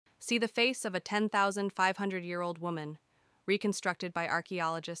See the face of a 10,500-year-old woman, reconstructed by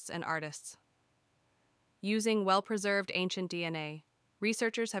archaeologists and artists. Using well-preserved ancient DNA,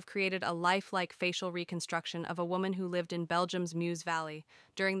 researchers have created a lifelike facial reconstruction of a woman who lived in Belgium's Meuse Valley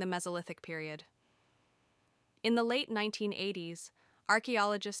during the Mesolithic period. In the late 1980s,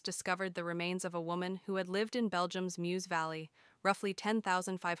 archaeologists discovered the remains of a woman who had lived in Belgium's Meuse Valley roughly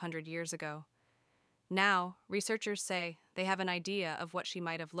 10,500 years ago. Now, researchers say they have an idea of what she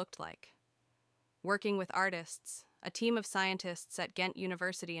might have looked like. Working with artists, a team of scientists at Ghent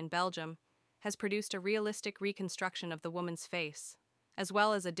University in Belgium has produced a realistic reconstruction of the woman's face, as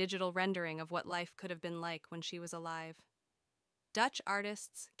well as a digital rendering of what life could have been like when she was alive. Dutch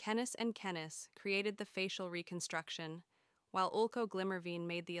artists Kennis and Kennis created the facial reconstruction, while Ulko Glimmerveen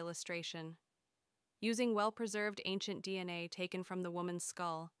made the illustration. Using well-preserved ancient DNA taken from the woman's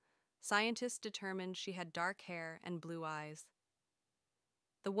skull, scientists determined she had dark hair and blue eyes.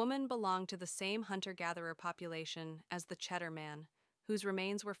 The woman belonged to the same hunter-gatherer population as the Cheddar Man, whose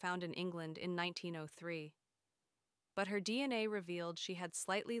remains were found in England in 1903. But her DNA revealed she had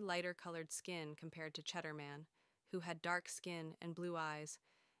slightly lighter-colored skin compared to Cheddar Man, who had dark skin and blue eyes,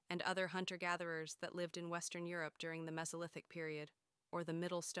 and other hunter-gatherers that lived in Western Europe during the Mesolithic period, or the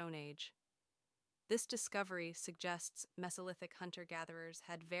Middle Stone Age. This discovery suggests Mesolithic hunter-gatherers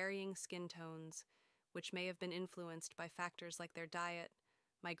had varying skin tones, which may have been influenced by factors like their diet,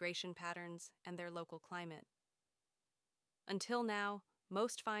 migration patterns, and their local climate. Until now,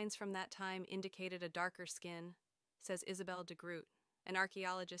 most finds from that time indicated a darker skin, says Isabelle de Groot, an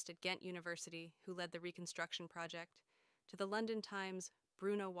archaeologist at Ghent University who led the reconstruction project, to the London Times'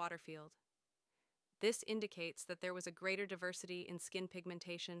 Bruno Waterfield. This indicates that there was a greater diversity in skin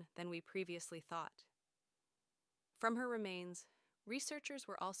pigmentation than we previously thought. From her remains, researchers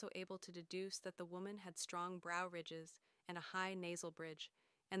were also able to deduce that the woman had strong brow ridges and a high nasal bridge,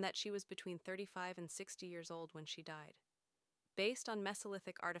 and that she was between 35 and 60 years old when she died. Based on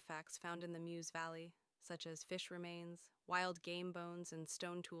Mesolithic artifacts found in the Meuse Valley, such as fish remains, wild game bones, and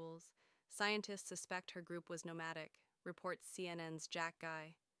stone tools, scientists suspect her group was nomadic, reports CNN's Jack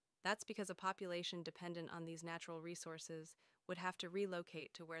Guy. That's because a population dependent on these natural resources would have to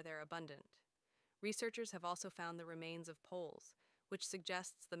relocate to where they're abundant. Researchers have also found the remains of poles, which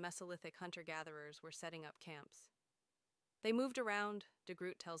suggests the Mesolithic hunter-gatherers were setting up camps. They moved around, de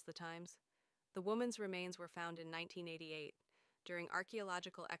Groot tells the Times. The woman's remains were found in 1988, during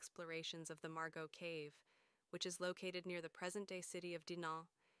archaeological explorations of the Margot Cave, which is located near the present-day city of Dinant,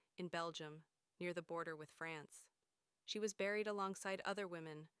 in Belgium, near the border with France. She was buried alongside other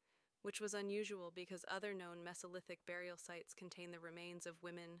women, which was unusual because other known Mesolithic burial sites contain the remains of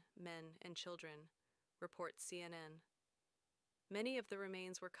women, men, and children, reports CNN. Many of the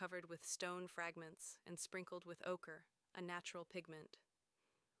remains were covered with stone fragments and sprinkled with ochre, a natural pigment.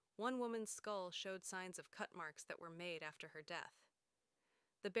 One woman's skull showed signs of cut marks that were made after her death.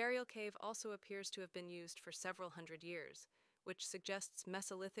 The burial cave also appears to have been used for several hundred years, which suggests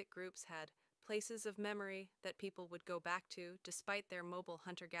Mesolithic groups had places of memory that people would go back to despite their mobile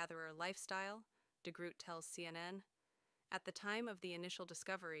hunter-gatherer lifestyle, de Groot tells CNN. At the time of the initial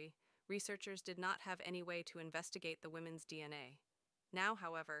discovery, researchers did not have any way to investigate the women's DNA. Now,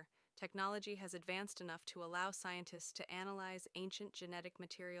 however, technology has advanced enough to allow scientists to analyze ancient genetic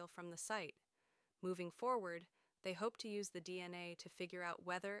material from the site. Moving forward, they hope to use the DNA to figure out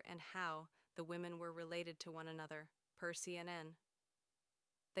whether and how the women were related to one another, per CNN.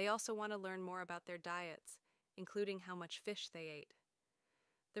 They also want to learn more about their diets, including how much fish they ate.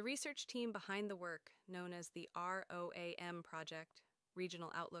 The research team behind the work, known as the ROAM Project, Regional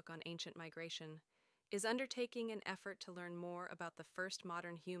Outlook on Ancient Migration, is undertaking an effort to learn more about the first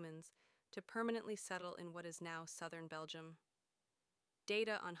modern humans to permanently settle in what is now southern Belgium.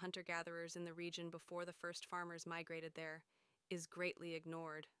 Data on hunter-gatherers in the region before the first farmers migrated there is greatly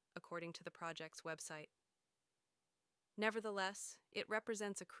ignored, according to the project's website. Nevertheless, it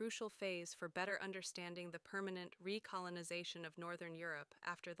represents a crucial phase for better understanding the permanent recolonization of Northern Europe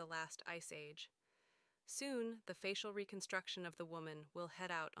after the last ice age. Soon, the facial reconstruction of the woman will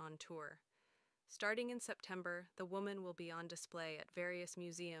head out on tour. Starting in September, the woman will be on display at various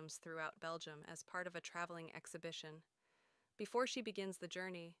museums throughout Belgium as part of a traveling exhibition. Before she begins the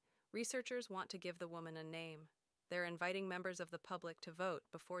journey, researchers want to give the woman a name. They're inviting members of the public to vote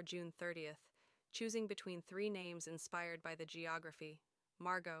before June 30th, choosing between 3 names inspired by the geography: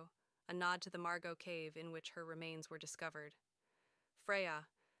 Margot, a nod to the Margot Cave in which her remains were discovered; Freya,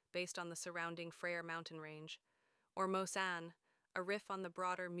 based on the surrounding Freyr mountain range; or Moussan, a riff on the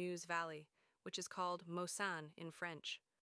broader Meuse Valley, which is called Moussan in French.